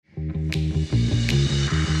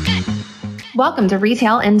Welcome to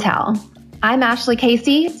Retail Intel. I'm Ashley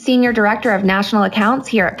Casey, Senior Director of National Accounts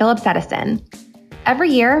here at Phillips Edison. Every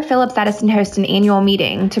year, Phillips Edison hosts an annual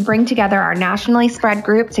meeting to bring together our nationally spread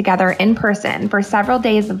group together in person for several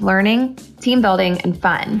days of learning, team building, and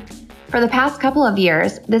fun. For the past couple of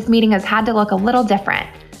years, this meeting has had to look a little different.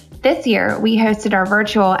 This year, we hosted our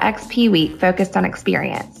virtual XP Week focused on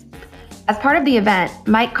experience. As part of the event,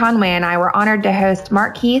 Mike Conway and I were honored to host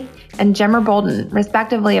Mark Heath and Jimmer Bolden,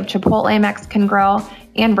 respectively of Chipotle Mexican Grill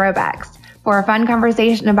and Robex, for a fun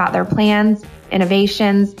conversation about their plans,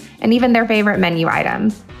 innovations, and even their favorite menu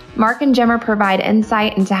items. Mark and Jimmer provide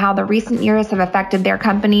insight into how the recent years have affected their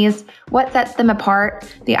companies, what sets them apart,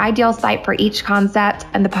 the ideal site for each concept,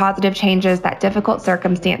 and the positive changes that difficult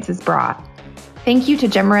circumstances brought. Thank you to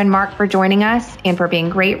Jimmer and Mark for joining us and for being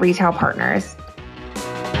great retail partners.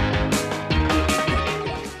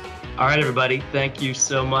 All right, everybody, thank you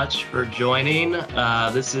so much for joining.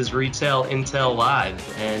 This is Retail Intel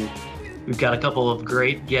Live, and we've got a couple of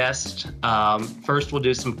great guests. First, we'll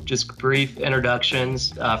do some just brief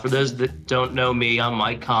introductions. For those that don't know me, I'm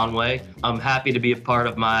Mike Conway. I'm happy to be a part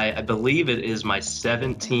of I believe it is my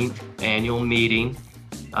 17th annual meeting.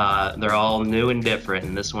 They're all new and different,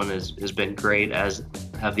 and this one has been great, as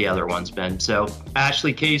have the other ones been. So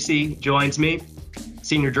Ashley Casey joins me,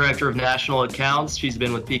 Senior Director of National Accounts. She's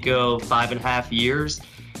been with PECO 5.5 years.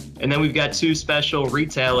 And then we've got two special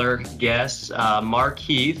retailer guests, Mark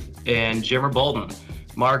Heath and Jimmer Bolden.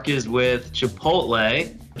 Mark is with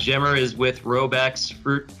Chipotle. Jimmer is with Robex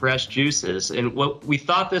Fruit Fresh Juices. And what we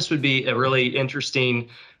thought this would be a really interesting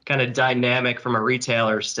kind of dynamic from a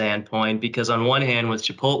retailer standpoint, because on one hand with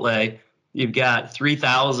Chipotle, you've got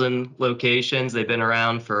 3,000 locations. They've been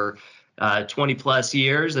around for 20 plus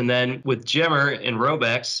years. And then with Jimmer and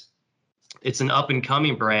Robex, it's an up and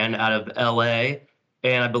coming brand out of LA.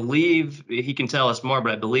 And I believe he can tell us more,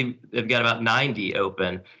 but I believe they've got about 90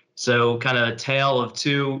 open. So kind of a tale of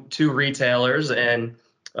two retailers. And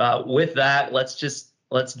with that, let's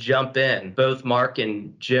jump in. Both Mark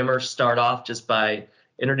and Jimmer start off just by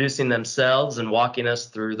introducing themselves and walking us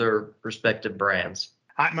through their respective brands.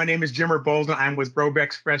 Hi, my name is Jimmer Bolden. I'm with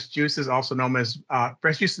Robex Fresh Juices, also known as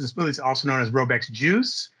Fresh Juices and Smoothies, also known as Robex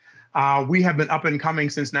Juice. We have been up and coming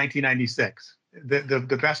since 1996.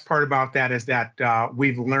 The best part about that is that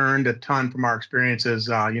we've learned a ton from our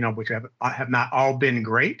experiences, which have not all been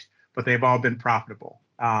great, but they've all been profitable.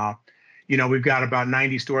 We've got about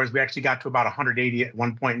 90 stores. We actually got to about 180 at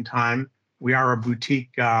one point in time. We are a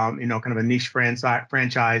boutique, kind of a niche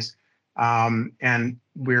franchise. And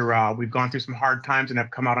we've gone through some hard times and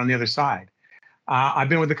have come out on the other side. I've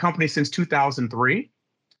been with the company since 2003.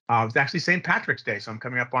 It's actually St. Patrick's Day, so I'm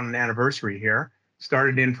coming up on an anniversary here.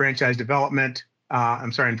 Started in franchise development,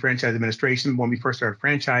 in franchise administration when we first started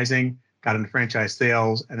franchising, got into franchise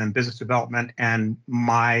sales, and then business development. And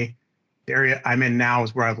the area I'm in now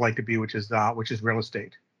is where I'd like to be, which is real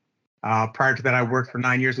estate. Prior to that, I worked for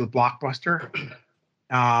 9 years with Blockbuster.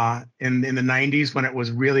 In the 90s when it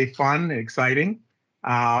was really fun and exciting.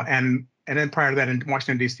 And then prior to that in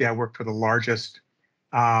Washington, D.C., I worked for the largest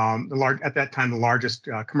commercial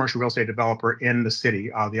real estate developer in the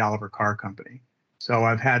city, the Oliver Carr Company. So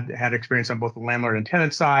I've had experience on both the landlord and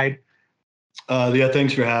tenant side.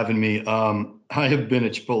 Thanks for having me. I have been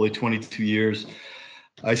at Chipotle 22 years.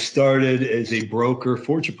 I started as a broker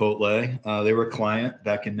for Chipotle. They were a client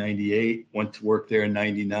back in 98, went to work there in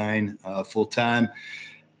 99 full time.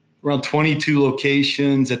 Around 22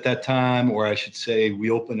 locations at that time, or I should say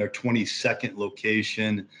we opened our 22nd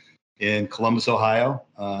location in Columbus, Ohio.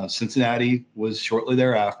 Cincinnati was shortly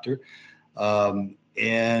thereafter.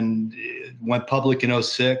 And went public in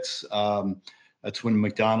 2006. That's when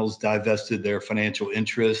McDonald's divested their financial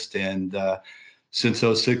interest. And since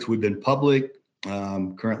 2006, we've been public.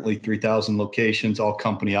 Currently 3,000 locations, all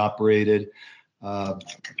company operated. I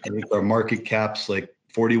think our market cap's like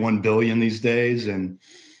 41 billion these days. And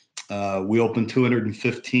we opened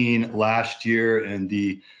 215 last year. And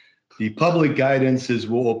the public guidance is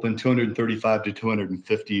we'll open 235 to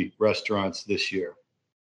 250 restaurants this year.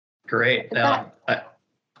 Great.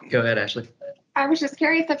 Go ahead, Ashley. I was just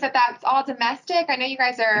curious if that's all domestic. I know you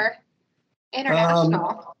guys are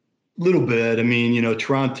international. Little bit. I mean,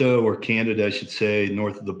 Toronto, or Canada, I should say,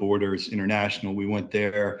 north of the border is international. We went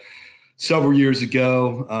there several years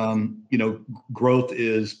ago. Growth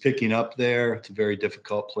is picking up there. It's a very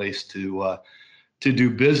difficult place to do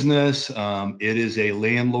business. It is a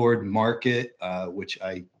landlord market,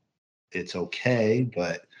 it's okay,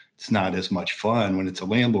 but it's not as much fun when it's a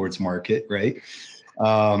landlord's market, right?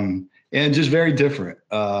 And just very different,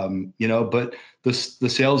 but the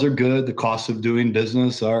sales are good. The costs of doing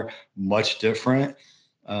business are much different.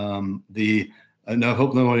 And I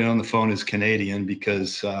hope nobody on the phone is Canadian,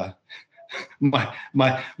 because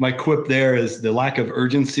my quip there is the lack of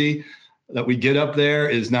urgency that we get up there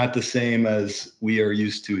is not the same as we are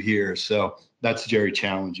used to here. So that's very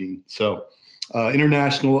challenging. So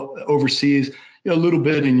international, overseas, a little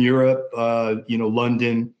bit in Europe,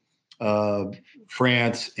 London,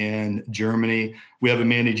 France, and Germany. We have a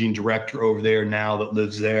managing director over there now that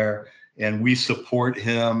lives there, and we support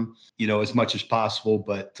him, as much as possible,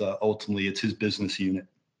 but ultimately it's his business unit.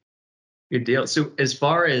 Good deal. So as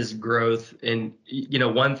far as growth, and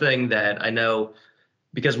one thing that I know,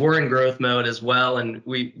 because we're in growth mode as well, and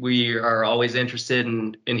we are always interested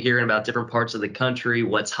in hearing about different parts of the country,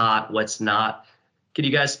 what's hot, what's not. Can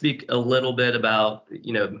you guys speak a little bit about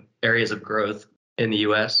areas of growth in the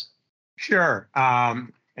U.S.? Sure.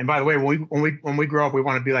 And by the way, when we grow up, we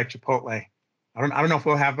want to be like Chipotle. I don't know if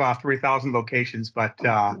we'll have 3,000 locations, but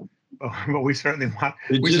we certainly want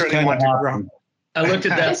to grow. I looked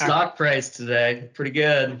at that stock price today. Pretty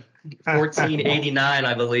good. 14.89,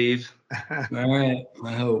 I believe. All right.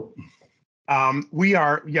 I hope. We're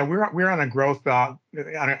on a growth on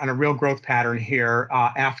a real growth pattern here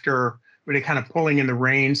after really kind of pulling in the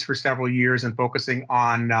reins for several years and focusing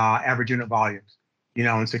on average unit volumes,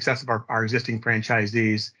 and success of our existing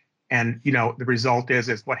franchisees. And the result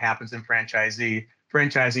is what happens in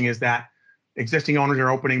franchising is that existing owners are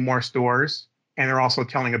opening more stores, and they're also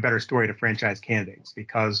telling a better story to franchise candidates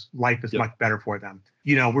because life is much better for them.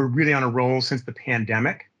 We're really on a roll since the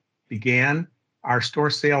pandemic began. Our store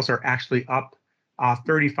sales are actually up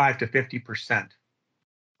 35 to 50%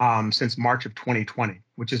 since March of 2020,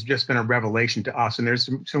 which has just been a revelation to us. And there's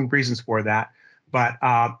some reasons for that, but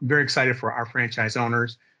very excited for our franchise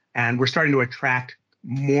owners. And we're starting to attract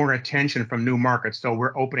more attention from new markets. So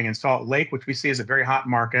we're opening in Salt Lake, which we see as a very hot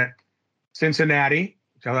market. Cincinnati,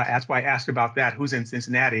 so that's why I asked about that. Who's in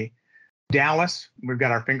Cincinnati? Dallas, we've got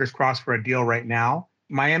our fingers crossed for a deal right now.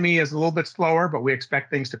 Miami is a little bit slower, but we expect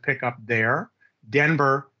things to pick up there.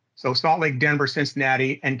 Denver, so Salt Lake, Denver,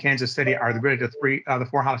 Cincinnati, and Kansas City are really the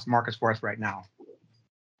four hottest markets for us right now.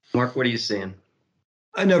 Mark, what are you seeing?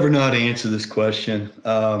 I never know how to answer this question.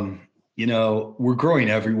 We're growing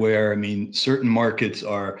everywhere. I mean, certain markets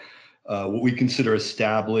are what we consider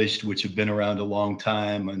established, which have been around a long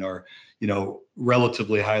time and are,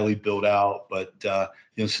 relatively highly built out. But,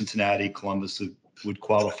 Cincinnati, Columbus would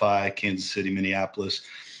qualify, Kansas City, Minneapolis,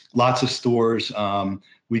 lots of stores.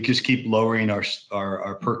 We just keep lowering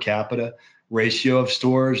our per capita ratio of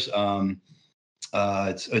stores.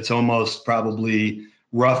 It's almost probably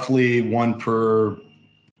roughly one per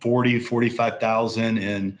 45,000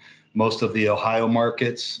 in most of the Ohio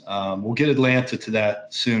markets. We'll get Atlanta to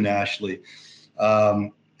that soon, Ashley.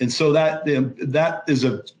 And so that is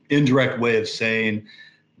an indirect way of saying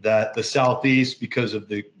that the Southeast, because of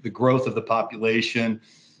the growth of the population,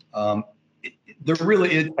 I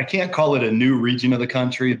can't call it a new region of the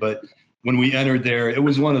country, but when we entered there, it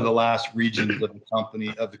was one of the last regions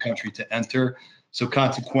of the country to enter. So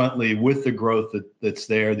consequently, with the growth that's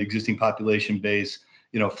there, the existing population base,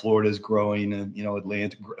 Florida is growing, and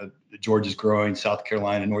Atlanta, Georgia's growing, South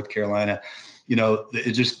Carolina, North Carolina,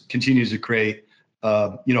 it just continues to create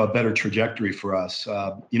a better trajectory for us.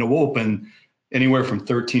 We'll open anywhere from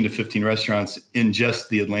 13 to 15 restaurants in just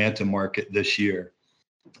the Atlanta market this year.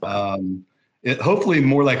 Hopefully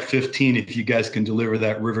more like 15 if you guys can deliver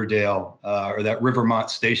that Riverdale or that Rivermont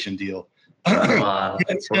Station deal. We're on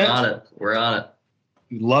it.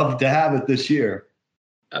 We'd love to have it this year.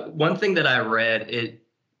 One thing that I read,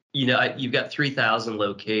 you've got 3,000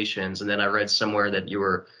 locations, and then I read somewhere that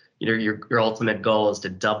your ultimate goal is to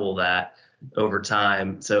double that over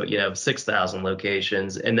time. So, 6,000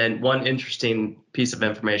 locations. And then one interesting piece of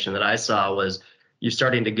information that I saw was you're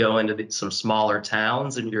starting to go into some smaller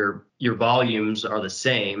towns, and your volumes are the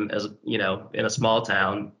same as, in a small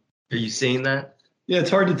town. Are you seeing that? Yeah,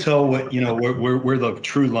 it's hard to tell what, where the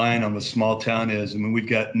true line on the small town is. I mean, we've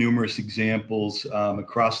got numerous examples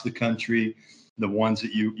across the country, the ones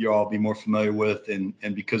that you'll all be more familiar with. And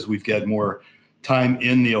because we've got more time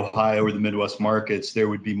in the Ohio or the Midwest markets, there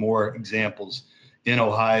would be more examples. In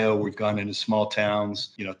Ohio, we've gone into small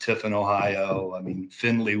towns, Tiffin, Ohio. I mean,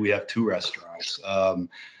 Findlay, we have 2 restaurants.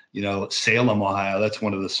 Salem, Ohio, that's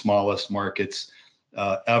one of the smallest markets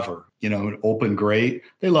ever. Open great.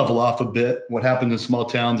 They level off a bit. What happens in small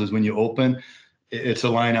towns is when you open, it's a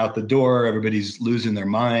line out the door. Everybody's losing their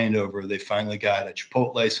mind over they finally got a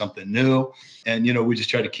Chipotle, something new. And, we just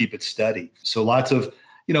try to keep it steady. So lots of,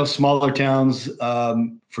 smaller towns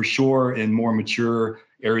for sure in more mature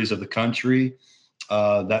areas of the country.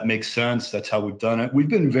 That makes sense. That's how we've done it. We've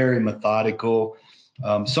been very methodical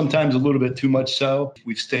Sometimes a little bit too much so.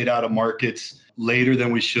 We've stayed out of markets later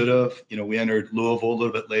than we should have. We entered Louisville a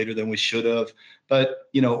little bit later than we should have, but,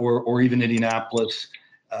 or even Indianapolis.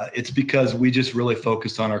 It's because we just really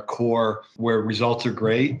focused on our core where results are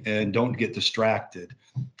great and don't get distracted.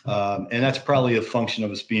 And that's probably a function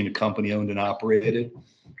of us being a company owned and operated.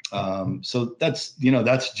 So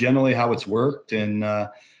that's generally how it's worked. And,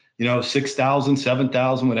 6,000,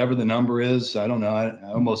 7,000, whatever the number is, I don't know.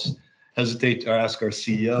 I almost hesitate to ask our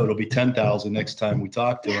CEO. It'll be 10,000 next time we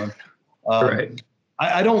talk to him. Right.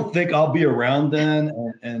 I don't think I'll be around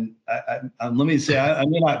then. And let me say, I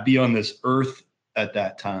may not be on this earth at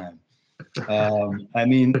that time.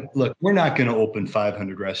 Look, we're not going to open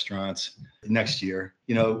 500 restaurants next year.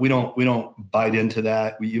 We don't bite into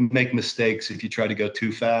that. You make mistakes if you try to go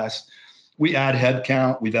too fast. We add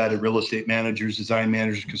headcount. We've added real estate managers, design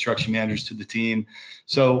managers, construction managers to the team.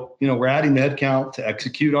 So, we're adding the headcount to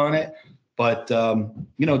execute on it. But,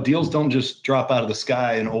 deals don't just drop out of the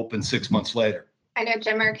sky and open 6 months later. I know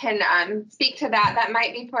Jimmer can speak to that. That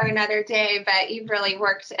might be for another day, but you've really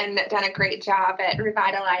worked and done a great job at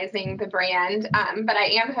revitalizing the brand. But I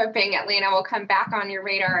am hoping Atlanta will come back on your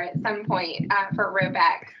radar at some point for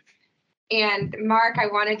Robex. And Mark, I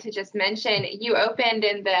wanted to just mention, you opened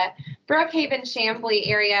in the Brookhaven Chamblee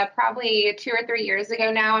area probably 2 or 3 years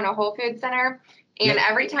ago now in a Whole Foods center. And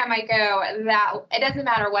every time I go, it doesn't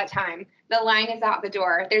matter what time, the line is out the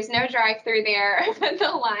door. There's no drive-through there, but the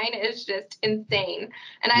line is just insane.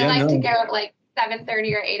 And I like to go at like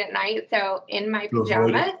 7:30 or 8 at night, so in my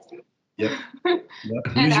pajamas. Yep.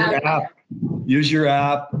 Use your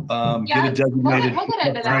app. Get a designated we'll get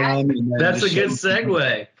into time. That's a good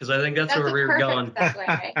segue, because I think that's where we were going.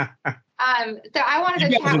 Segue. So I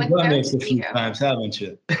wanted to chat with both this a few times, haven't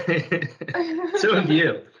you? So have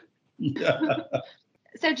you. Yeah.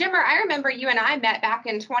 So Jimmer, I remember you and I met back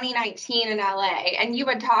in 2019 in LA, and you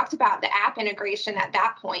had talked about the app integration at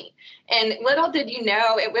that point. And little did you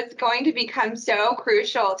know it was going to become so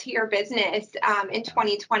crucial to your business in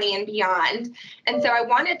 2020 and beyond. And so I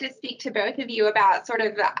wanted to speak to both of you about sort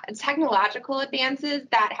of the technological advances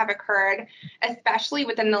that have occurred, especially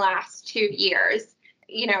within the last 2 years.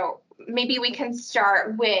 Maybe we can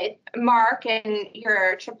start with Mark and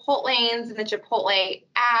your Chipotlanes and the Chipotle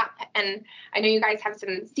app. And I know you guys have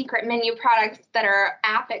some secret menu products that are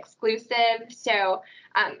app exclusive. So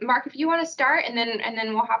Mark, if you want to start, and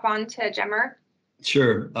then we'll hop on to Jimmer.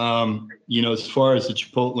 Sure. As far as the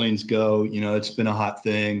Chipotlanes go, it's been a hot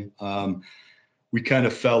thing. We kind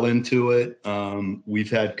of fell into it. We've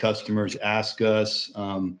had customers ask us,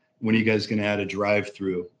 when are you guys going to add a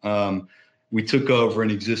drive-through? We took over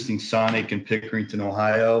an existing Sonic in Pickerington,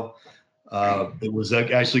 Ohio. It was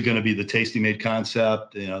actually going to be the Tasty Made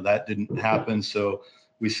concept. That didn't happen. So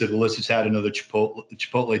we said, well, let's just add another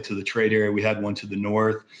Chipotle to the trade area. We had one to the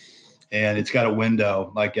north, and it's got a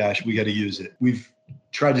window. My gosh, we got to use it. We've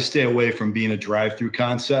tried to stay away from being a drive-through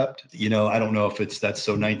concept. I don't know if that's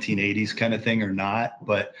so 1980s kind of thing or not,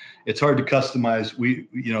 but it's hard to customize.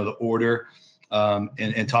 The order.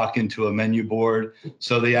 And talking to a menu board.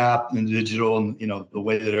 So the app and the digital and, the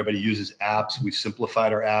way that everybody uses apps, we've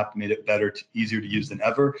simplified our app, made it better, easier to use than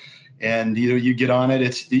ever. And, you get on it,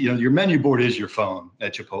 it's, your menu board is your phone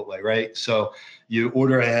at Chipotle, right? So you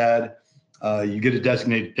order ahead, you get a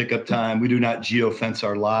designated pickup time. We do not geofence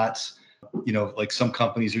our lots, like some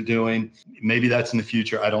companies are doing. Maybe that's in the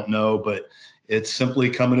future. I don't know, but it's simply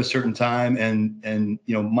come at a certain time. And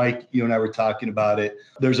Mike, you and I were talking about it.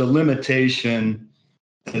 There's a limitation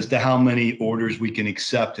as to how many orders we can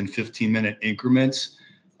accept in 15-minute increments.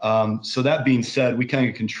 So that being said, we kind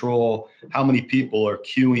of control how many people are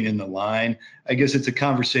queuing in the line. I guess it's a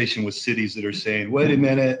conversation with cities that are saying, wait a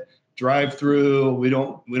minute, drive-through, we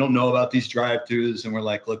don't know about these drive-throughs. And we're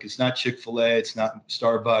like, look, it's not Chick-fil-A, it's not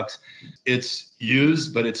Starbucks. It's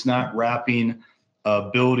used, but it's not wrapping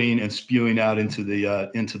building and spewing out into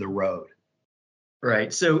the road.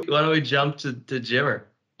 Right. So why don't we jump to Jimmer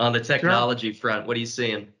on the technology front? What are you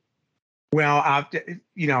seeing? Well,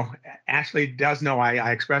 Ashley does know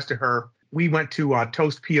I expressed to her, we went to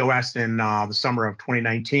Toast POS in the summer of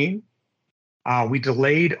 2019. We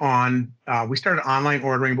delayed we started online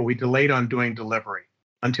ordering, but we delayed on doing delivery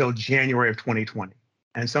until January of 2020.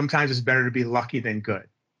 And sometimes it's better to be lucky than good.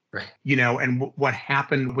 Right. And what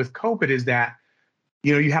happened with COVID is that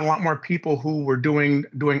you had a lot more people who were doing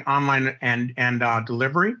online and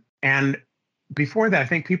delivery. And before that, I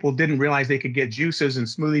think people didn't realize they could get juices and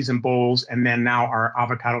smoothies and bowls, and then now our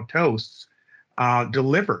avocado toasts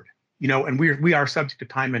delivered. And we are subject to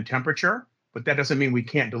time and temperature, but that doesn't mean we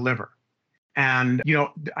can't deliver. And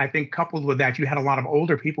I think coupled with that, you had a lot of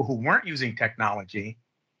older people who weren't using technology,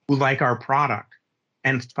 who like our product,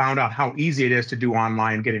 and found out how easy it is to do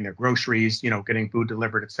online, getting their groceries, getting food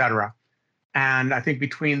delivered, et cetera. And I think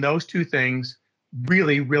between those two things,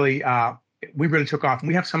 really, really, we really took off. And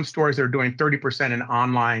we have some stores that are doing 30% in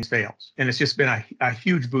online sales, and it's just been a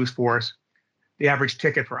huge boost for us. The average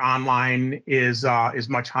ticket for online is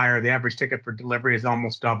much higher. The average ticket for delivery is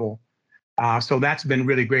almost double. So that's been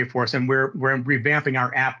really great for us. And we're revamping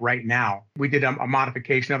our app right now. We did a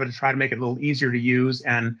modification of it to try to make it a little easier to use.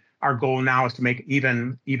 And our goal now is to make it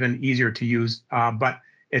even easier to use. But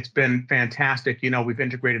it's been fantastic. We've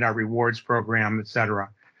integrated our rewards program, et cetera.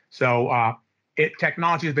 So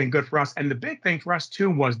technology has been good for us. And the big thing for us, too,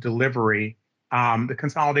 was delivery, the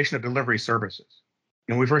consolidation of delivery services.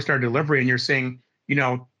 When we first started delivery, and you're seeing,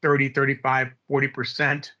 30, 35,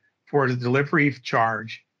 40% for the delivery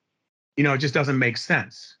charge, it just doesn't make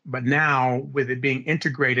sense. But now with it being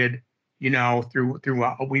integrated, through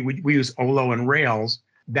we use Olo and Rails,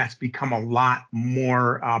 that's become a lot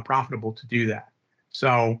more profitable to do that.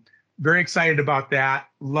 So very excited about that.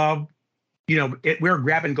 Love, we're a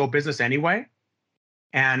grab and go business anyway.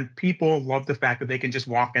 And people love the fact that they can just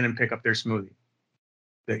walk in and pick up their smoothie.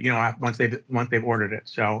 That once they've ordered it.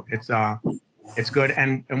 So it's good.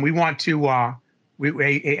 And we want to we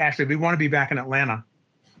want to be back in Atlanta.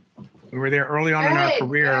 We were there early on in our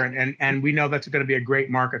career, and we know that's going to be a great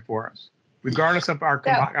market for us, regardless of our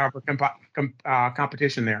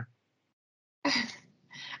competition there.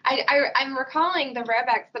 I'm recalling the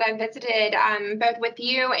Robex that I visited, both with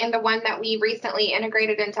you and the one that we recently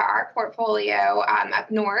integrated into our portfolio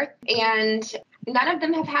up north, and none of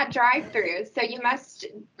them have had drive-throughs. So you must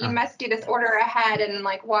do this order ahead and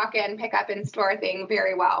walk in, pick up in store thing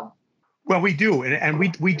very well. Well, we do, and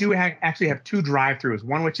we do actually have two drive-throughs,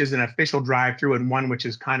 one which is an official drive-through and one which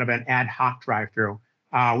is kind of an ad hoc drive-through.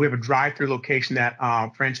 We have a drive-through location that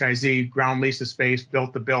franchisee ground leased the space,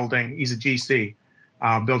 built the building. He's a GC,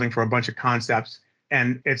 building for a bunch of concepts,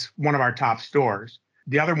 and it's one of our top stores.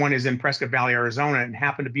 The other one is in Prescott Valley, Arizona, and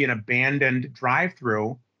happened to be an abandoned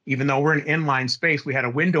drive-through. Even though we're an inline space, we had a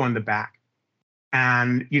window in the back,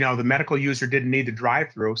 and the medical user didn't need the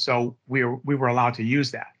drive-through, so we were allowed to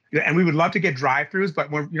use that. And we would love to get drive-throughs,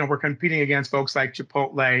 but we're competing against folks like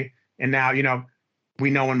Chipotle, and now we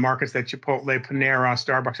know in markets that Chipotle, Panera,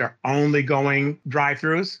 Starbucks are only going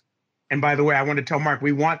drive-throughs. And by the way, I want to tell Mark,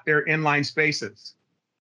 we want their inline spaces.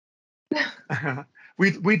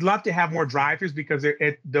 We'd love to have more drive-throughs because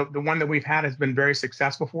the one that we've had has been very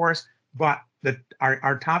successful for us. But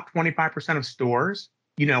our top 25% of stores,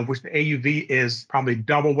 which the AUV is probably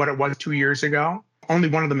double what it was 2 years ago, only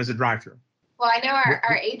one of them is a drive-through. Well, I know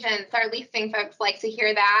our agents, our leasing folks like to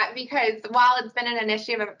hear that, because while it's been an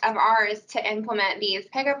initiative of ours to implement these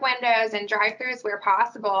pickup windows and drive-throughs where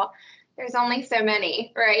possible, there's only so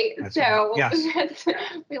many, right? That's so right. Yes.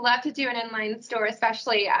 We love to do an inline store,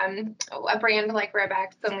 especially a brand like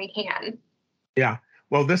Robex when we can. Yeah.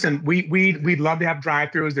 Well, listen, we'd love to have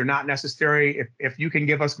drive-throughs. They're not necessary. If you can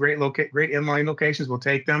give us great inline locations, we'll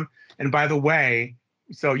take them. And by the way,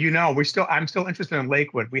 so I'm still interested in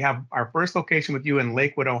Lakewood. We have our first location with you in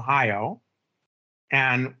Lakewood, Ohio,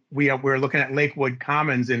 and we're looking at Lakewood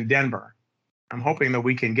Commons in Denver. I'm hoping that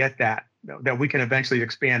we can get that we can eventually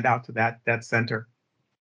expand out to that center.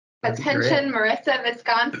 Attention, Marissa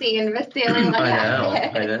Visconti and Vasily.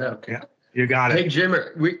 I know. Yeah, you got it. Hey, Jim,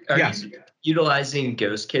 are you utilizing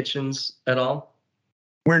ghost kitchens at all?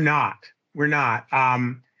 We're not. What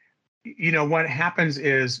happens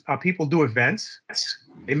is people do events.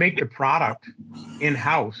 They make the product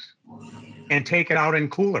in-house and take it out in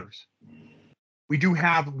coolers. We do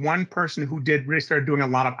have one person who really started doing a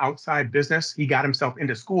lot of outside business. He got himself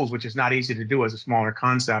into schools, which is not easy to do as a smaller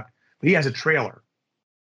concept. But he has a trailer,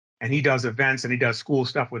 and he does events and he does school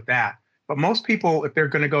stuff with that. But most people, if they're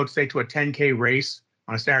going to go, say, to a 10K race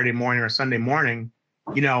on a Saturday morning or a Sunday morning,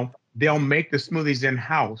 they'll make the smoothies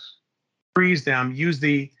in-house, freeze them, use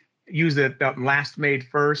the last made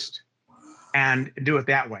first, and do it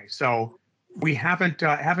that way. So we haven't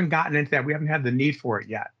gotten into that. We haven't had the need for it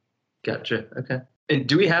yet. Gotcha. Okay. And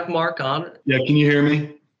do we have Mark on? Yeah. Can you hear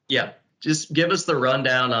me? Yeah. Just give us the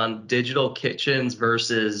rundown on digital kitchens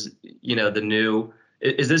versus, the new.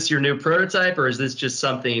 Is this your new prototype, or is this just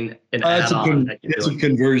something an add-on? It's a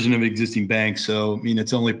conversion of existing banks. So,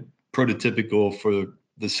 it's only prototypical for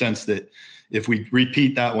the sense that if we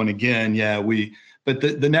repeat that one again, but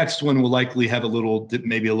the next one will likely have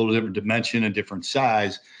maybe a little different dimension, a different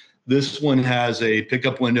size. This one has a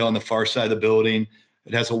pickup window on the far side of the building.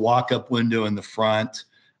 It has a walk-up window in the front.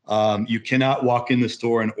 You cannot walk in the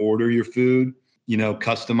store and order your food,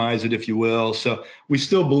 customize it, if you will. So we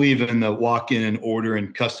still believe in the walk-in and order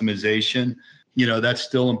and customization. That's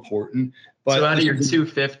still important. But so out of your this is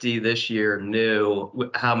 250 this year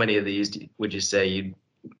new, how many of these would you say you'd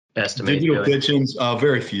estimate digital doing? kitchens,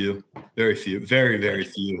 very few, very few, very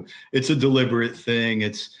few. It's a deliberate thing.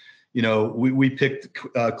 It's, we picked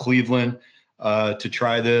Cleveland to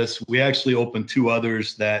try this. We actually opened 2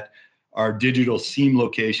 others that are digital seam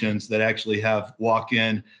locations that actually have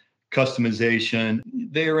walk-in customization.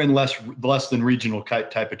 They are in less than regional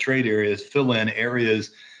type of trade areas, fill-in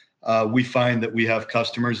areas. We find that we have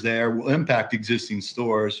customers there. Will impact existing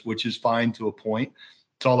stores, which is fine to a point.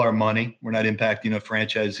 It's all our money. We're not impacting a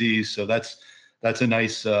franchisee, so that's a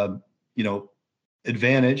nice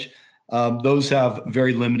advantage. Those have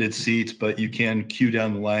very limited seats, but you can queue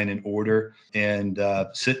down the line and order and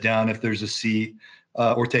sit down if there's a seat,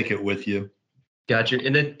 or take it with you. Gotcha.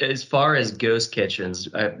 And then as far as ghost kitchens,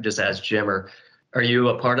 I just asked Jimmer, are you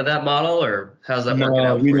a part of that model, or how's that working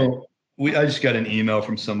out for you? I just got an email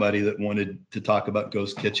from somebody that wanted to talk about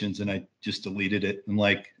ghost kitchens, and I just deleted it. I'm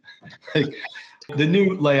like the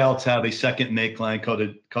new layouts have a second make line called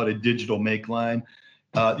a digital make line.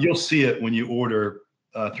 You'll see it when you order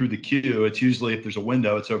through the queue. It's usually, if there's a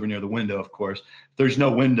window, it's over near the window, of course. If there's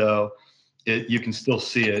no window, you can still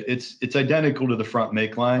see it. It's identical to the front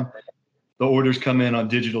make line. The orders come in on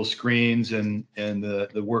digital screens, and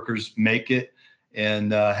the workers make it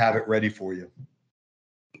and have it ready for you.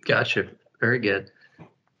 Gotcha. Very good.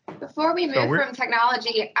 Before we move from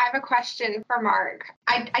technology, I have a question for Mark.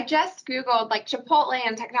 I just Googled like Chipotle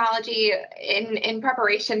and technology in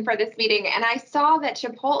preparation for this meeting, and I saw that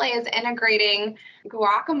Chipotle is integrating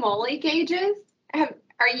guacamole gauges.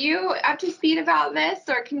 Are you up to speed about this,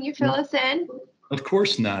 or can you fill us in? Of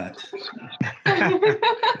course not.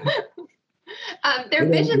 They're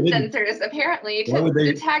vision sensors, apparently, to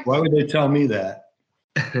detect. Why would they tell me that?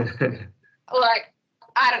 Like,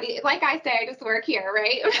 I don't, like I say, I just work here,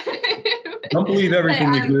 right? Don't believe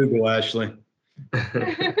everything you Google, Ashley. So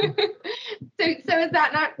is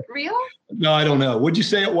that not real? No, I don't know. What'd you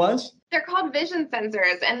say it was? They're called vision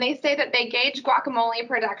sensors, and they say that they gauge guacamole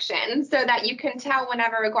production so that you can tell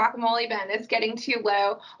whenever a guacamole bin is getting too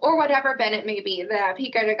low, or whatever bin it may be, the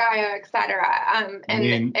pico de gallo, et cetera.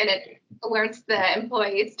 And it alerts the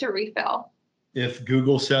employees to refill. If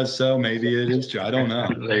Google says so, maybe it is true. I don't know.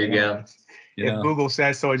 There you go. If Google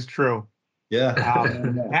says so, it's true. Yeah.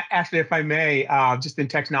 Actually, if I may, just in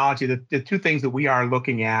technology, the 2 things that we are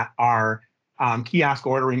looking at are kiosk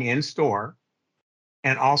ordering in store,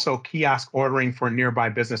 and also kiosk ordering for nearby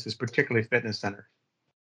businesses, particularly fitness centers.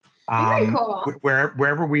 Very cool.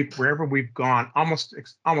 Wherever we've gone, almost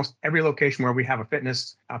every location where we have a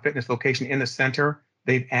fitness location in the center,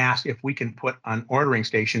 they've asked if we can put an ordering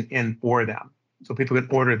station in for them, so people can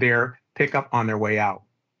order there, pick up on their way out.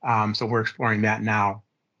 So we're exploring that now,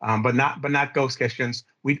 but not ghost kitchens.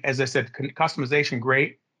 As I said, customization,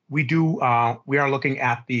 great. We are looking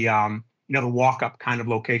at the the walk-up kind of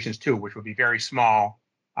locations too, which would be very small,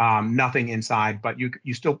 nothing inside, but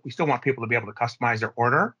we still want people to be able to customize their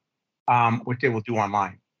order, which they will do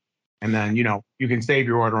online, and then you can save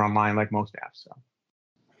your order online like most apps. So,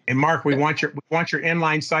 and Mark, we want your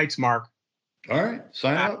inline sites, Mark. All right,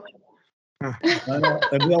 sign up.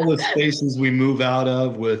 And all the spaces we move out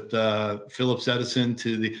of with Phillips Edison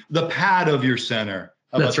to the pad of your center.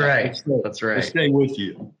 That's right. That's right.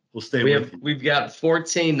 We'll stay with you. We've got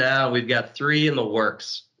 14 now. We've got 3 in the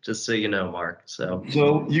works, just so you know, Mark. So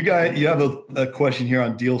you have a question here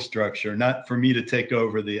on deal structure. Not for me to take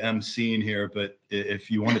over the emceeing here, but if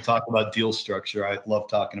you want to talk about deal structure, I love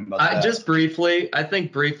talking about that. Just briefly,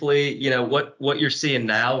 what you're seeing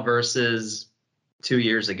now versus 2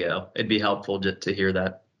 years ago. It'd be helpful to hear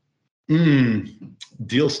that.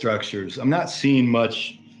 Deal structures. I'm not seeing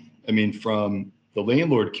much, from the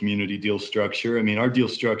landlord community deal structure. Our deal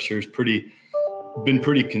structure has been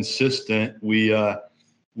pretty consistent. We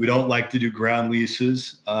don't like to do ground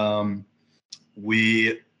leases.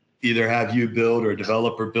 We either have you build or a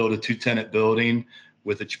developer build a 2-tenant building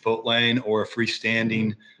with a Chipotlane or a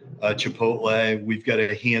freestanding Chipotle. We've got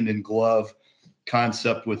a hand in glove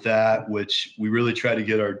concept with that, which we really try to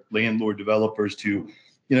get our landlord developers to,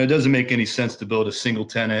 it doesn't make any sense to build a single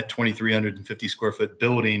tenant 2,350 square foot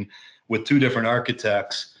building with 2 different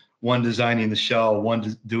architects, one designing the shell,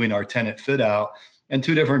 one doing our tenant fit out, and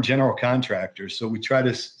 2 different general contractors. So we try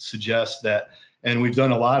to suggest that, and we've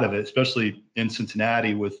done a lot of it, especially in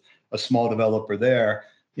Cincinnati with a small developer there.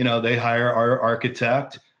 They hire our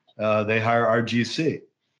architect, they hire our GC,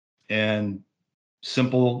 and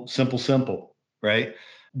simple, right?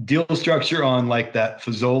 Deal structure on like that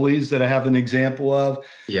Fazoli's that I have an example of.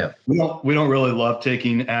 Yeah. We don't really love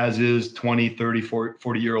taking as is 20, 30,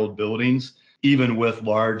 40-year-old buildings, even with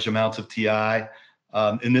large amounts of TI.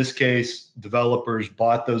 In this case, developers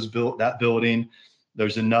bought that building.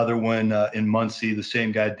 There's another one in Muncie. The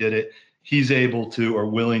same guy did it. He's able to or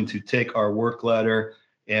willing to take our work letter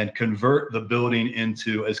and convert the building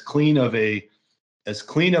into as clean of a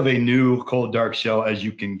new cold dark shell as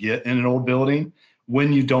you can get in an old building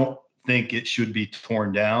when you don't think it should be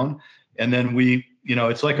torn down. And then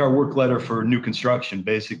it's like our work letter for new construction,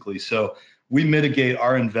 basically. So we mitigate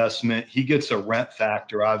our investment. He gets a rent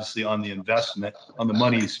factor, obviously, on the investment, on the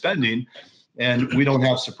money he's spending. And we don't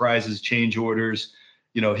have surprises, change orders,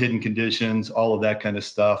 hidden conditions, all of that kind of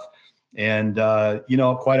stuff. And,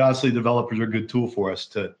 quite honestly, developers are a good tool for us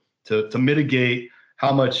to mitigate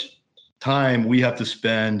how much time we have to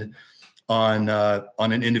spend on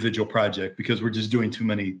an individual project because we're just doing too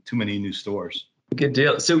many new stores. Good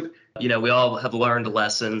deal. So, we all have learned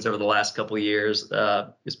lessons over the last couple of years,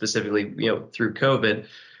 specifically, through COVID.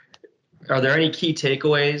 Are there any key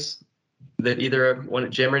takeaways that either one,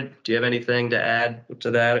 Jimmer, do you have anything to add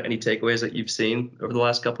to that? Any takeaways that you've seen over the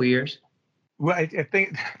last couple of years? Well, I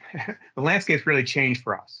think the landscape's really changed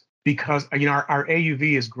for us because, our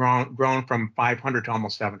AUV has grown from 500 to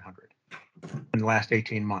almost 700 in the last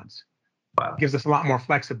 18 months. Wow. It gives us a lot more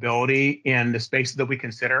flexibility in the spaces that we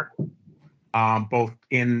consider, both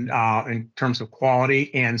in terms of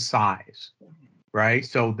quality and size, right?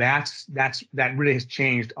 So that really has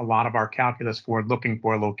changed a lot of our calculus for looking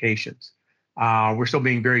for locations. We're still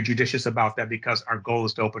being very judicious about that because our goal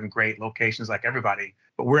is to open great locations like everybody.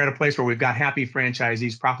 But we're at a place where we've got happy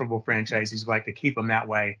franchisees, profitable franchisees. We like to keep them that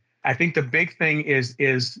way. I think the big thing is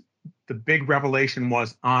the big revelation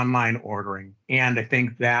was online ordering. And I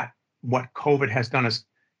think that what COVID has done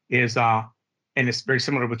is and it's very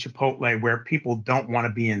similar with Chipotle, where people don't want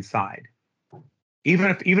to be inside.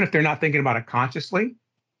 Even if they're not thinking about it consciously,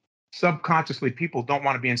 subconsciously, people don't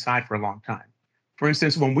want to be inside for a long time. For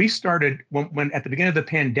instance, when we started, when at the beginning of the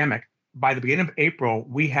pandemic, by the beginning of April,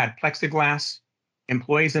 we had plexiglass,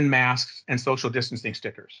 employees in masks, and social distancing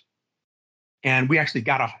stickers. And we actually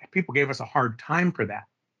people gave us a hard time for that.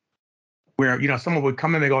 Where, someone would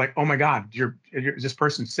come in and they go like, oh my God, is this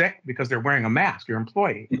person sick because they're wearing a mask, your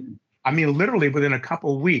employee? I mean, literally within a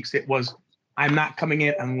couple of weeks, it was, I'm not coming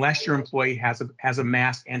in unless your employee has a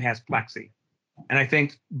mask and has plexi. And I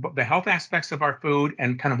think the health aspects of our food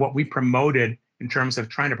and kind of what we promoted in terms of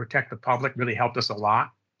trying to protect the public really helped us a lot.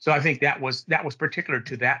 So I think that was particular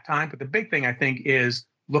to that time. But the big thing, I think, is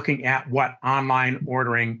looking at what online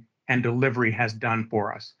ordering and delivery has done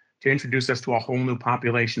for us to introduce us to a whole new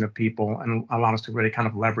population of people and allow us to really kind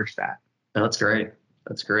of leverage that. Oh, that's great.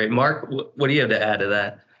 That's great. Mark, what do you have to add to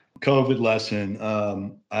that? COVID lesson.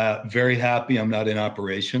 I'm very happy I'm not in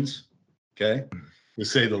operations, okay, to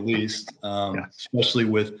say the least, especially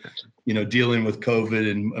with, dealing with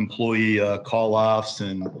COVID and employee call-offs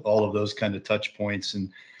and all of those kind of touch points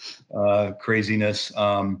and craziness.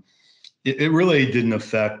 It really didn't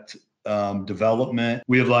affect development.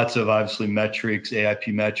 We have lots of, obviously, metrics,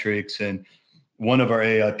 AIP metrics, and one of our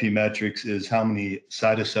AIP metrics is how many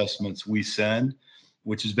site assessments we send,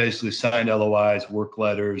 which is basically signed LOIs, work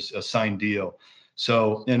letters, a signed deal.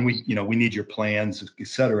 So, and we need your plans, et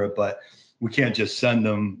cetera, but we can't just send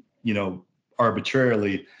them,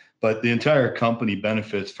 arbitrarily. But the entire company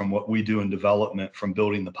benefits from what we do in development, from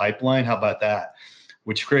building the pipeline. How about that?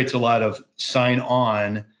 Which creates a lot of sign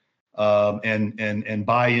on and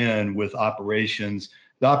buy-in with operations.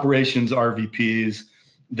 The operations RVPs,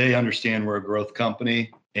 they understand we're a growth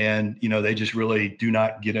company, and they just really do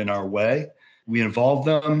not get in our way. We involve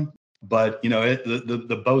them, but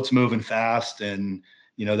the boat's moving fast, and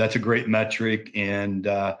that's a great metric. And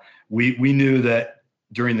we knew that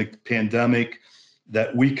during the pandemic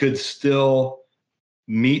that we could still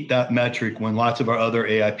meet that metric when lots of our other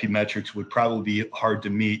AIP metrics would probably be hard to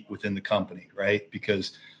meet within the company, right?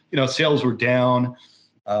 Because sales were down,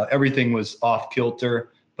 everything was off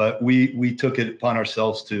kilter, but we took it upon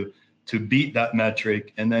ourselves to beat that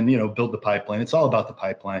metric and then build the pipeline. It's all about the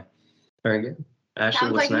pipeline. Very good. Ashley,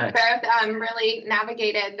 sounds like next? You both really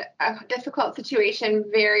navigated a difficult situation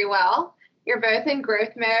very well. You're both in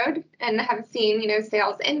growth mode and have seen,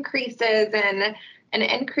 sales increases and an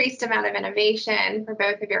increased amount of innovation for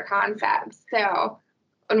both of your concepts. So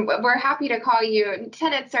we're happy to call you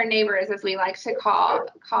tenants or neighbors, as we like to call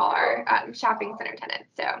our shopping center tenants.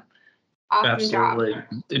 So awesome Absolutely. job.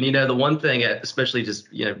 And the one thing, especially just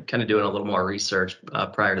kind of doing a little more research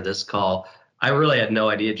prior to this call, I really had no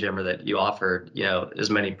idea, Jimmer, that you offered as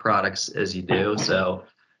many products as you do. So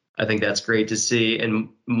I think that's great to see. And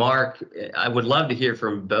Mark, I would love to hear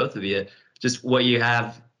from both of you just what you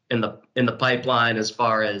have in the pipeline as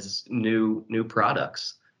far as new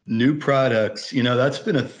products. New products, that's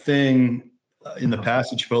been a thing in the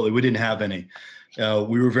past at Chipotle, we didn't have any.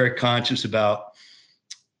 We were very conscious about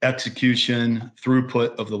execution,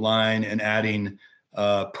 throughput of the line, and adding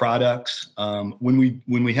products. When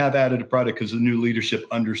we have added a product, because the new leadership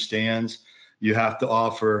understands you have to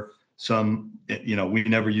offer some, we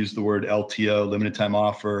never use the word LTO, limited time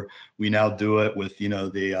offer. We now do it with,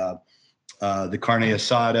 the carne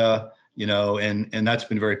asada, and that's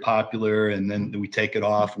been very popular. And then we take it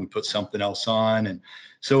off and we put something else on. And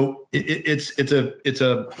so it's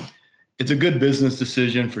a good business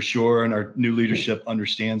decision for sure. And our new leadership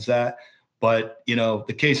understands that. But, the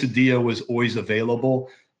quesadilla was always available,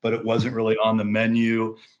 but it wasn't really on the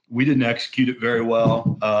menu. We didn't execute it very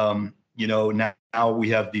well. Now we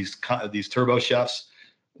have these turbo chefs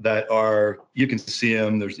that are, you can see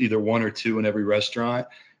them. There's either one or two in every restaurant.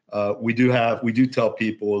 We do tell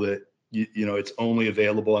people that, it's only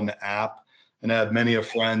available on the app. And I have many a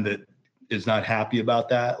friend that is not happy about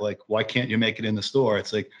that. Like, why can't you make it in the store?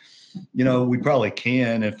 It's like, we probably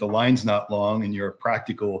can if the line's not long and you're a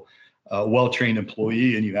practical, well-trained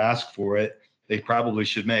employee and you ask for it, they probably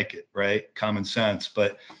should make it, right? Common sense.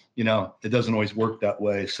 But, it doesn't always work that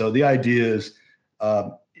way. So the idea is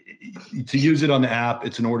to use it on the app.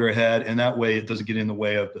 It's an order ahead, and that way it doesn't get in the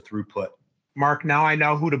way of the throughput. Mark, now I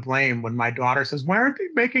know who to blame when my daughter says, "Why aren't they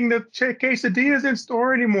making the quesadillas in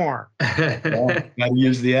store anymore?" Got to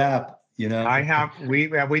use the app. We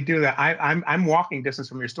do that. I'm walking distance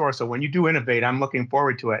from your store, so when you do innovate, I'm looking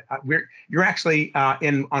forward to it. You're actually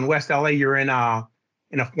on West LA. You're in a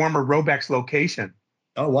former Robex location.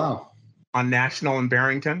 Oh wow! On National and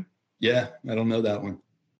Barrington. Yeah, I don't know that one.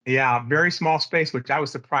 Yeah, very small space, which I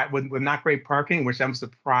was surprised with not great parking, which I'm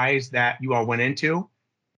surprised that you all went into.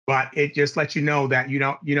 But it just lets you know that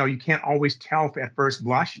you can't always tell at first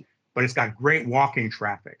blush, but it's got great walking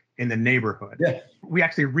traffic in the neighborhood. Yeah. We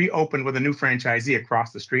actually reopened with a new franchisee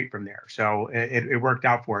across the street from there. So it worked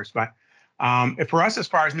out for us. But for us, as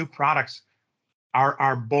far as new products,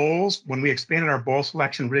 our bowls, when we expanded our bowl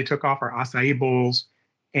selection, really took off our acai bowls.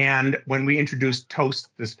 And when we introduced toast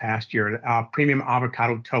this past year, premium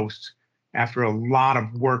avocado toast, after a lot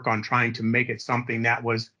of work on trying to make it something that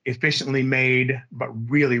was efficiently made, but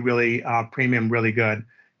really, really premium, really good.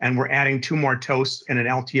 And we're adding 2 more toasts and an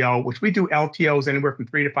LTO, which we do LTOs anywhere from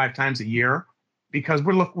 3 to 5 times a year, because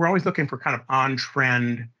we're always looking for kind of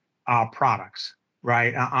on-trend products,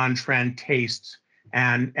 right? On-trend tastes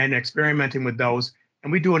and experimenting with those.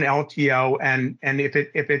 And we do an LTO, and if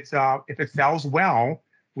it sells well,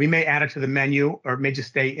 we may add it to the menu, or it may just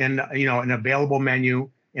stay in an available menu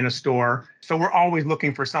in a store. So we're always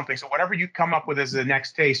looking for something. So whatever you come up with as the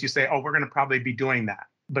next taste, you say, oh, we're going to probably be doing that.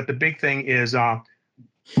 But the big thing is our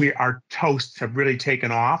toasts have really taken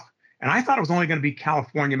off. And I thought it was only going to be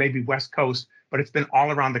California, maybe West Coast, but it's been all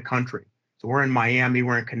around the country. So we're in Miami,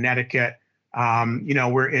 we're in Connecticut,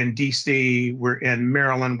 we're in DC, we're in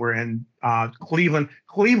Maryland, we're in Cleveland.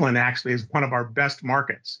 Cleveland actually is one of our best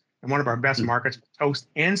markets, and one of our best markets for toast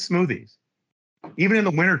and smoothies, even in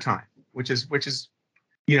the wintertime, which is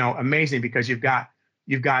amazing, because you've got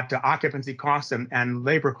occupancy costs and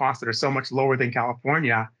labor costs that are so much lower than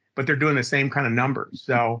California, but they're doing the same kind of numbers.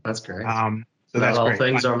 So that's great. So not that's all great.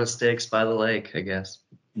 things are mistakes by the lake, I guess.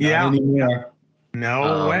 Yeah. Not anymore.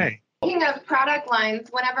 No way. Speaking of product lines,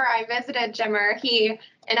 whenever I visited Jimmer, he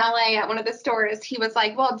in LA at one of the stores, he was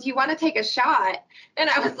like, "Well, do you want to take a shot?" And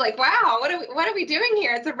I was like, "Wow, what are we doing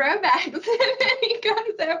here? It's a Robex." And then he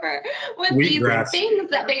comes over with Wheatgrass. these things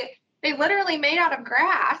that they literally made out of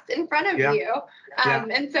grass in front of you.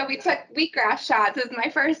 And so we took wheatgrass shots. It was my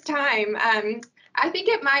first time. I think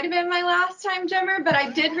it might have been my last time, Jimmer, but I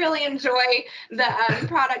did really enjoy the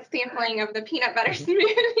product sampling of the peanut butter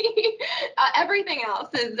smoothie. Everything else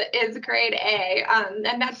is grade A,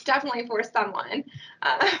 and that's definitely for someone.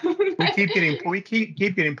 We keep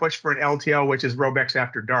getting pushed for an LTO, which is Robex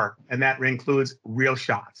After Dark, and that includes real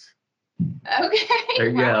shots. Okay. There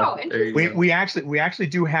you wow. go. We actually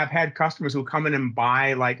do have had customers who come in and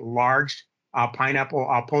buy like large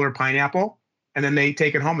polar pineapple, and then they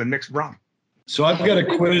take it home and mix rum. So I've got a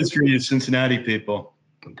quiz for you, Cincinnati people.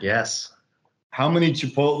 Yes. How many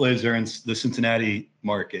Chipotles are in the Cincinnati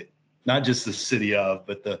market? Not just the city of,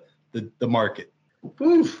 but the market.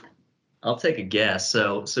 Oof. I'll take a guess.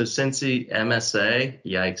 So Cincy MSA,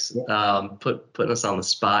 yikes. Putting us on the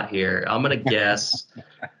spot here. I'm gonna guess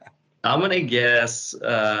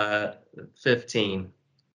 15.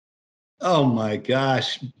 Oh my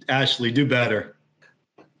gosh. Ashley, do better.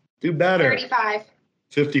 35.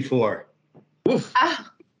 54. Oof.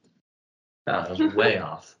 That was way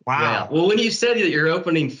off. Wow. Way off. Well, when you said that you're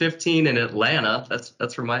opening 15 in Atlanta,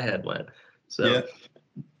 that's where my head went. So yeah,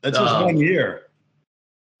 that's just 1 year.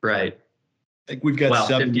 Right. think we've got Wow,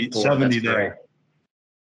 70 54. That's there. great.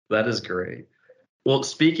 That is great. Well,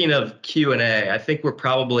 speaking of Q&A, I think we're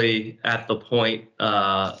probably at the point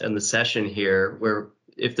in the session here where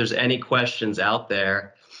if there's any questions out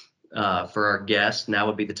there for our guest, now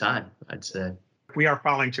would be the time, I'd say. We are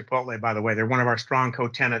following Chipotle, by the way. They're one of our strong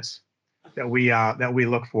co-tenants that we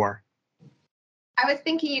look for. I was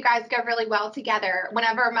thinking you guys go really well together.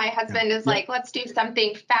 Whenever my husband is like, let's do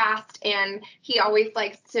something fast, and he always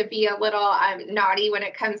likes to be a little naughty when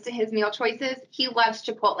it comes to his meal choices, he loves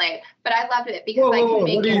Chipotle. But I love it because I can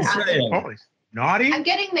make what are you it. saying? Chipotle's naughty? I'm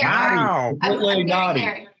getting there. Wow. I'm Chipotle naughty.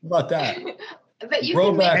 there. How about that? But you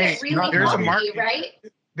can make it really there's a healthy, right?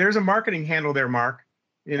 There's a marketing handle there, Mark.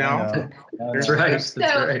 You know, That's right. That's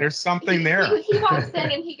right. There's something there. He walks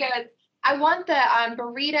in and he goes, I want the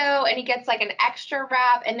burrito, and he gets like an extra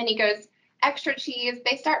wrap, and then he goes, extra cheese.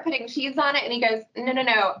 They start putting cheese on it, and he goes,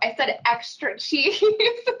 no, I said extra cheese. So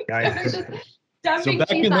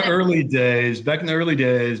back in the early days,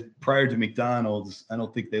 prior to McDonald's, I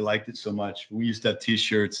don't think they liked it so much. We used to have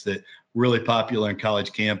T-shirts that were really popular in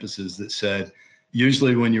college campuses that said,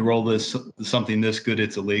 usually when you roll something this good,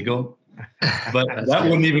 it's illegal. But that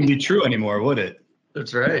wouldn't even be true anymore, would it?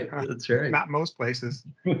 That's right. That's right. Not most places.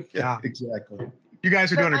 Yeah, exactly. You guys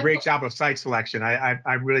are doing a great job of site selection.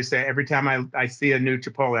 I really say every time I see a new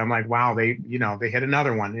Chipotle, I'm like, wow, they hit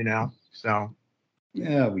another one, so.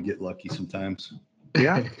 Yeah, we get lucky sometimes.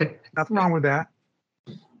 Yeah, nothing wrong with that.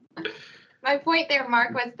 My point there,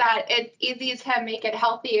 Mark, was that it's easy to make it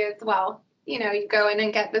healthy as well. You go in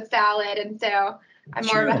and get the salad, and so I'm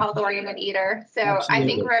more of a health-oriented eater. So absolutely. I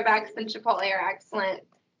think Robex and Chipotle are excellent.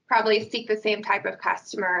 Probably seek the same type of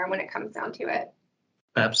customer when it comes down to it.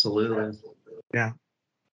 Absolutely. Yeah.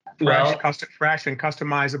 Well, fresh and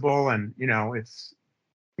customizable, and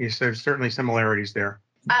there's certainly similarities there.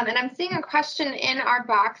 And I'm seeing a question in our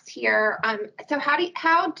box here. So how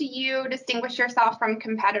do you distinguish yourself from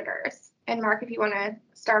competitors? And Mark, if you want to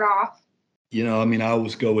start off. I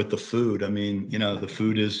always go with the food. The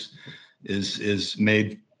food is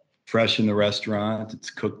made fresh in the restaurant. It's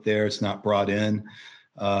cooked there. It's not brought in.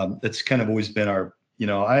 That's kind of always been our,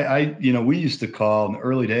 we used to call in the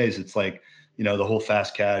early days, it's like, the whole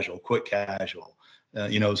fast casual, quick casual,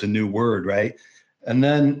 is a new word, right? And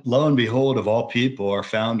then lo and behold, of all people, our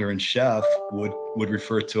founder and chef would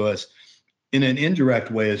refer to us in an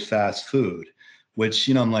indirect way as fast food, which,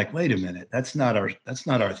 I'm like, wait a minute, that's not our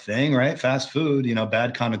thing, right? Fast food,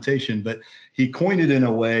 bad connotation, but he coined it in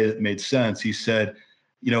a way that made sense. He said,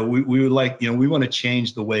 we would like, we want to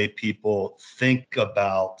change the way people think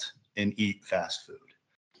about and eat fast food.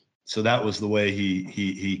 So that was the way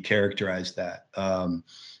he characterized that.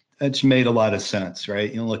 It's made a lot of sense,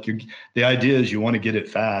 right? Look, the idea is you want to get it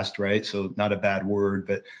fast, right? So not a bad word,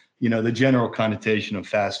 but the general connotation of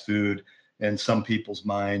fast food in some people's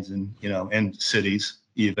minds and and cities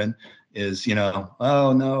even is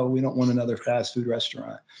oh no, we don't want another fast food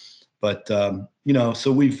restaurant. But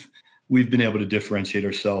so we've been able to differentiate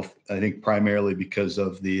ourselves, I think, primarily because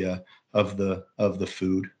of the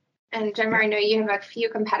food. And Jimmer, I know you have a few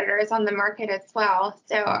competitors on the market as well.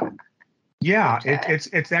 So yeah,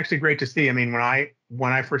 it's actually great to see. When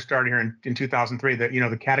I first started here in 2003,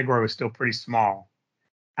 the category was still pretty small,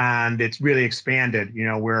 and it's really expanded.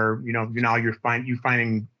 Where now you're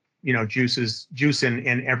finding juice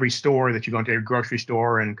in every store that you go into, a grocery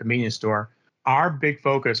store and convenience store. Our big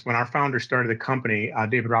focus when our founder started the company,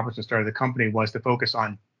 David Robertson started the company, was to focus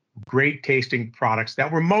on great tasting products that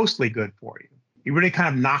were mostly good for you. He really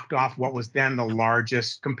kind of knocked off what was then the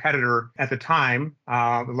largest competitor at the time,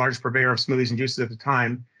 the largest purveyor of smoothies and juices at the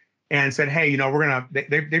time, and said, hey,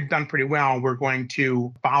 they've done pretty well. We're going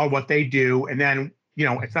to follow what they do. And then,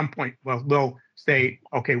 at some point, we'll say,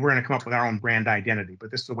 okay, we're going to come up with our own brand identity, but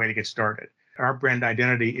this is the way to get started. Our brand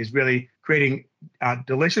identity is really creating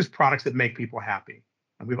delicious products that make people happy.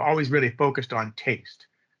 And we've always really focused on taste.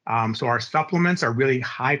 So our supplements are really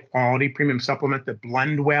high quality premium supplements that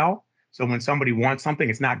blend well. So when somebody wants something,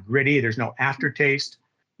 it's not gritty, there's no aftertaste,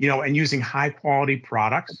 and using high quality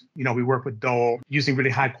products. We work with Dole, using really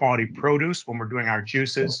high quality produce when we're doing our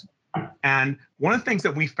juices. And one of the things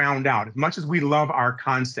that we found out, as much as we love our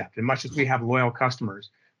concept, and much as we have loyal customers,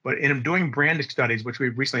 but in doing brand studies, which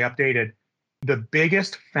we've recently updated, the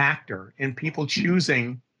biggest factor in people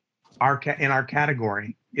choosing in our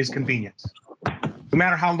category is convenience, no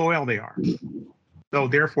matter how loyal they are. So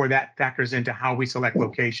therefore, that factors into how we select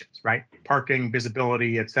locations, right? Parking,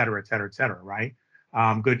 visibility, et cetera, right?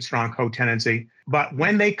 Good, strong co-tenancy. But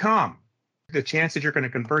when they come, the chance that you're going to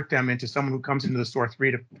convert them into someone who comes into the store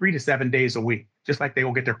 3 to 7 days a week, just like they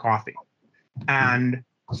will get their coffee. And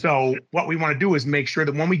So what we want to do is make sure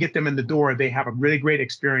that when we get them in the door, they have a really great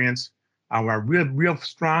experience. We're real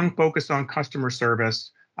strong focus on customer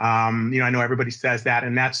service. I know everybody says that,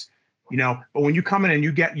 and that's, but when you come in and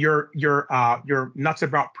you get your nuts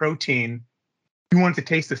about protein, you want it to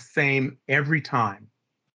taste the same every time.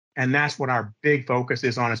 And that's what our big focus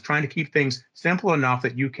is on, is trying to keep things simple enough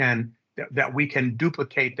that that we can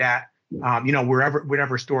duplicate that,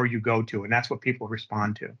 whatever store you go to. And that's what people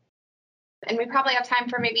respond to. And we probably have time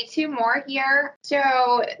for maybe two more here.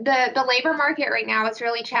 So the labor market right now is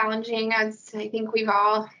really challenging, as I think we've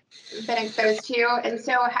all been exposed to. And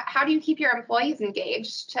so how do you keep your employees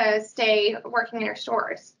engaged to stay working in your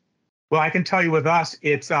stores? Well, I can tell you with us,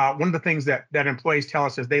 it's one of the things that employees tell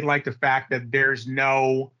us is they like the fact that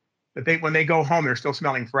when they go home, they're still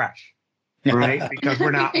smelling fresh, right? Because we're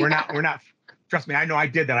not, trust me, I know I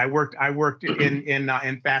did that. I worked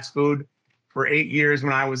in fast food for 8 years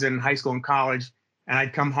when I was in high school and college, and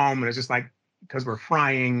I'd come home and it's just like, because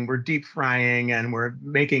we're deep frying and we're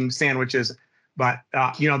making sandwiches, but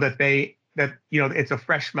it's a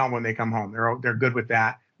fresh smell when they come home. They're good with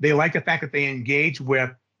that. They like the fact that they engage with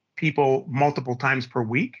people multiple times per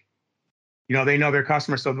week. They know their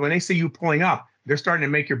customers. So when they see you pulling up, they're starting to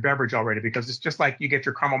make your beverage already, because it's just like you get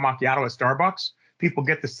your caramel macchiato at Starbucks. People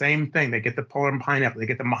get the same thing. They get the Polar and pineapple. They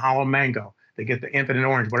get the Mahalo mango. They get the infinite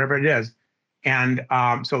orange, whatever it is. And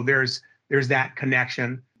so there's that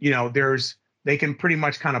connection. They can pretty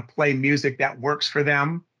much kind of play music that works for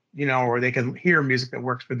them, or they can hear music that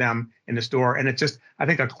works for them in the store. And it's just, I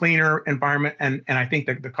think, a cleaner environment. And I think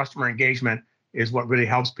that the customer engagement is what really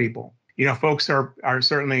helps people. Folks are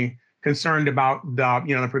certainly concerned about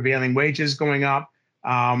the prevailing wages going up.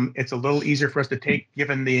 It's a little easier for us to take,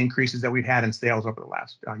 given the increases that we've had in sales over the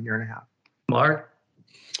last year and a half. Mark?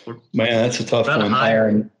 Man, that's a tough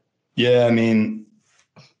one. Yeah, I mean,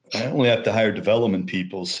 I only have to hire development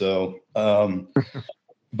people. So,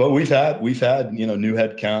 but we've had new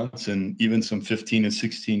head counts and even some 15 and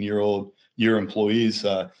 16 year employees,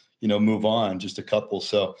 move on, just a couple.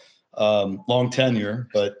 So long tenure,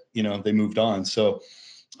 but they moved on. So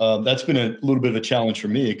that's been a little bit of a challenge for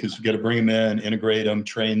me, because we got to bring them in, integrate them,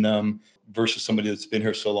 train them, versus somebody that's been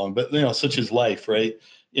here so long. But such is life, right?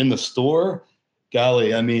 In the store,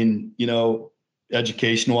 golly, I mean,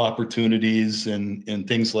 educational opportunities and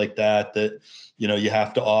things like that you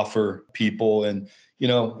have to offer people. And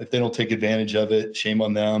if they don't take advantage of it, shame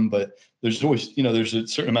on them. But there's always there's a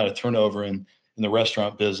certain amount of turnover in the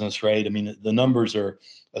restaurant business, right? I mean, the numbers are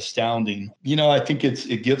astounding. I think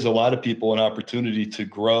it gives a lot of people an opportunity to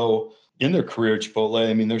grow in their career at Chipotle.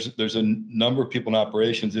 I mean, there's a number of people in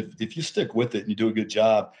operations. If you stick with it and you do a good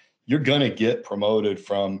job, you're gonna get promoted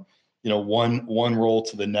from one role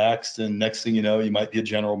to the next, and next thing you know, you might be a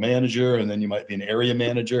general manager, and then you might be an area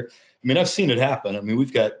manager. I mean, I've seen it happen. I mean,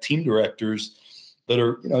 we've got team directors that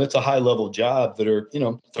are, it's a high level job, that are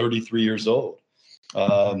 33 years old,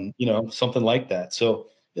 something like that. So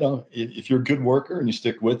if you're a good worker and you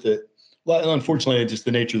stick with it, unfortunately, just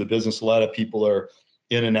the nature of the business, a lot of people are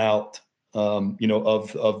in and out, of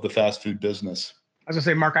the fast food business. As I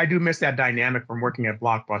say, Mark, I do miss that dynamic from working at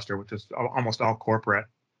Blockbuster, which is almost all corporate.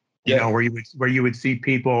 Where you would see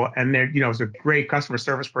people, and they're, it's a great customer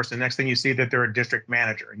service person. Next thing you see that they're a district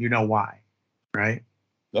manager, and you know why, right?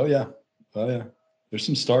 Oh yeah. There's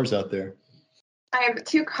some stars out there. I have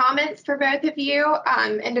two comments for both of you,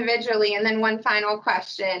 individually, and then one final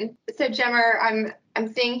question. So, Jimmer,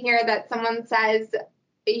 I'm seeing here that someone says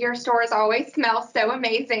your stores always smell so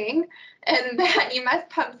amazing, and that you must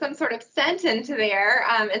pump some sort of scent into there,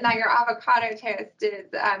 and that your avocado toast is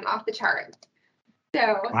off the chart. So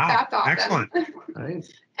wow, that's awesome. Excellent.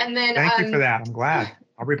 Nice. And then thank you for that. I'm glad.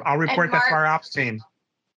 I'll report that to our ops team.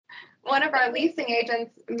 One of our leasing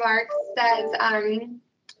agents, Mark, says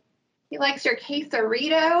he likes your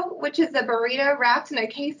quesarito, which is a burrito wrapped in a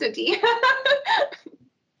quesadilla.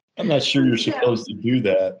 I'm not sure you're supposed to do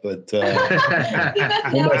that, but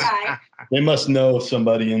they must know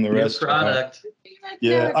somebody in the restaurant. Product.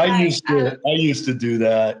 Yeah, I used to do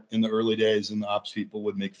that in the early days, and the ops people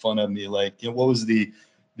would make fun of me. Like, what was the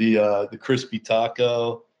crispy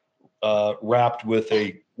taco wrapped with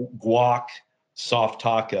a guac soft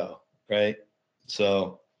taco, right?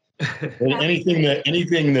 So anything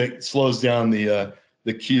that slows down the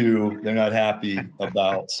queue, they're not happy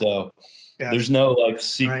about. So there's no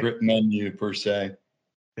secret menu per se.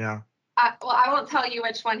 Yeah. Well, I won't tell you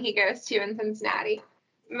which one he goes to in Cincinnati.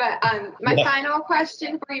 But my final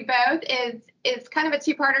question for you both is kind of a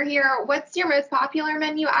two-parter here. What's your most popular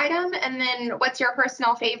menu item? And then what's your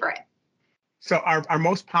personal favorite? So our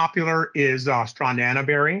most popular is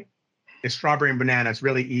Strawberry. It's strawberry and banana. It's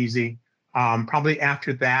really easy. Probably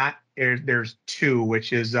after that, there's two,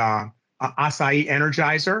 which is Acai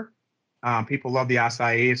Energizer. People love the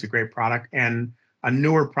acai. It's a great product. And a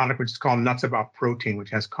newer product, which is called Nuts About Protein,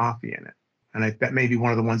 which has coffee in it. And that may be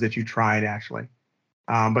one of the ones that you tried, actually.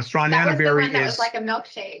 But straw That was the nannyberry one that was like a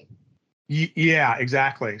milkshake. Yeah,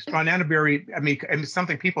 exactly. Straw nannyberry, I mean, it's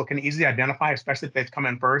something people can easily identify, especially if they've come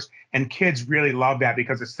in first. And kids really love that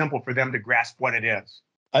because it's simple for them to grasp what it is.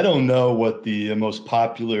 I don't know what the most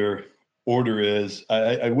popular order is.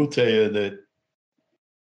 I will tell you that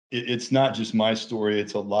it's not just my story.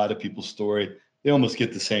 It's a lot of people's story. They almost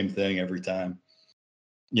get the same thing every time.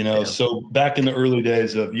 Yeah. So back in the early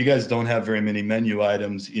days of, you guys don't have very many menu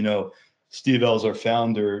items, Steve Ells, our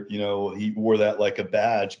founder, he wore that like a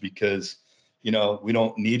badge because, we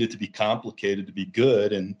don't need it to be complicated to be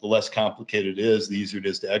good. And the less complicated it is, the easier it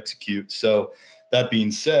is to execute. So that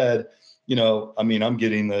being said, I'm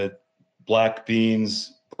getting the black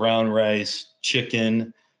beans, brown rice,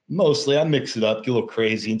 chicken. Mostly I mix it up, get a little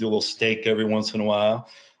crazy, do a little steak every once in a while.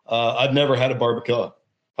 I've never had a barbacoa.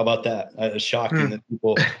 How about that? It's shocking that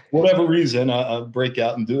people, for whatever reason, I break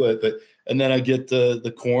out and do it. And then I get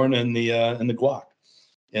the corn and the guac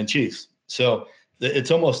and cheese. So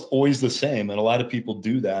it's almost always the same. And a lot of people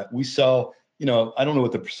do that. We sell, I don't know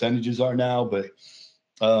what the percentages are now, but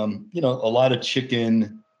a lot of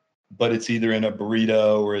chicken, but it's either in a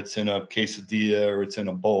burrito or it's in a quesadilla or it's in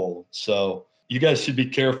a bowl. So you guys should be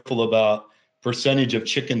careful about percentage of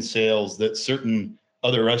chicken sales that certain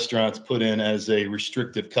other restaurants put in as a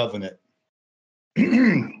restrictive covenant,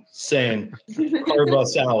 saying, carve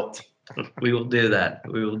us out. We will do that.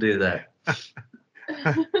 We will do that.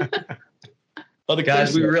 Other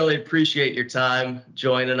Guys, we really appreciate your time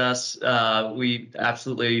joining us. We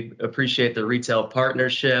absolutely appreciate the retail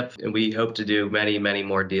partnership, and we hope to do many, many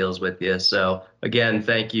more deals with you. So again,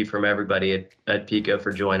 thank you from everybody at Pico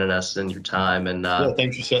for joining us and your time. And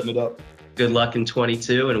thanks for setting it up. Good luck in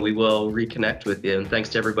 22, and we will reconnect with you. And thanks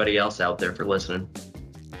to everybody else out there for listening.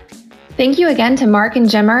 Thank you again to Mark and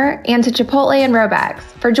Jimmer and to Chipotle and Robex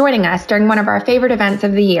for joining us during one of our favorite events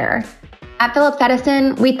of the year. At Phillips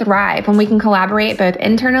Edison, we thrive when we can collaborate both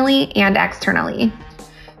internally and externally.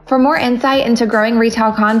 For more insight into growing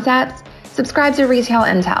retail concepts, subscribe to Retail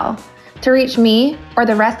Intel. To reach me or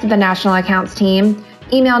the rest of the National Accounts team,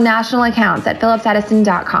 email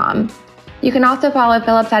nationalaccounts@phillipsedison.com. You can also follow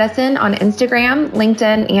Phillips Edison on Instagram,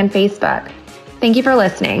 LinkedIn, and Facebook. Thank you for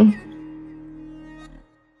listening.